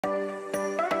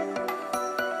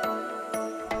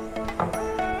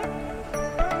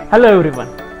Hello everyone,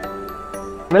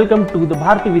 welcome to the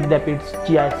BVIEER's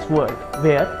GIS world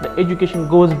where the education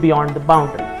goes beyond the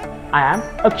boundaries. I am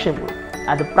Akshay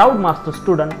as a proud master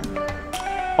student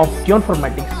of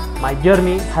Geoinformatics. My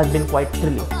journey has been quite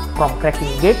thrilling, from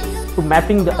cracking gates to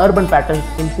mapping the urban patterns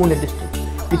in Pune district.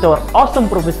 With our awesome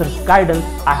professor's guidance,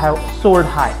 I have soared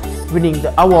high, winning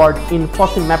the award in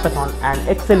FOSSI Mapathon and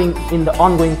excelling in the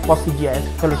ongoing FOSSI GIS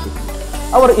fellowship.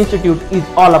 Our institute is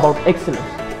all about excellence,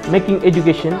 making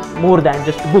education more than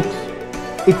just books.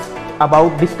 It's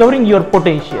about discovering your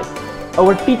potential.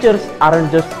 Our teachers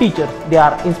aren't just teachers, they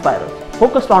are inspirers.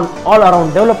 Focused on all-around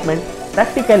development,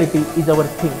 practicality is our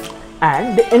thing,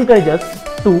 and they encourage us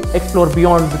to explore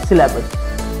beyond the syllabus.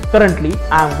 Currently,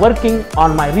 I am working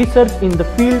on my research in the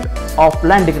field of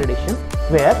land degradation,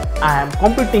 where I am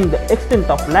computing the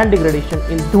extent of land degradation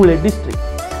in Dhule district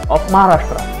of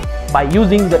Maharashtra by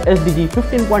using the SDG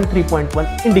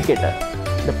 15.3.1 indicator.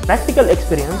 The practical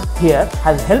experience here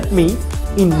has helped me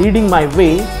in leading my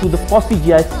way to the FOSSI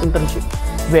GIS internship,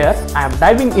 where I am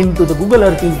diving into the Google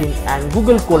Earth Engine and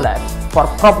Google Colab for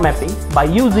crop mapping by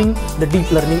using the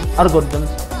deep learning algorithms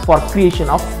for creation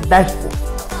of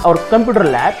dashboards. Our computer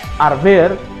labs are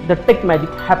where the tech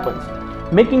magic happens,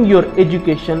 making your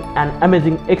education an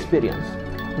amazing experience,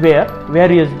 where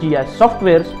various GIS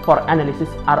softwares for analysis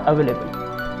are available.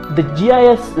 The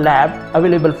GIS lab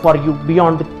available for you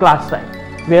beyond the class time,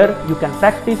 where you can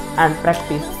practice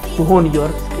to hone your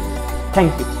skills.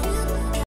 Thank you.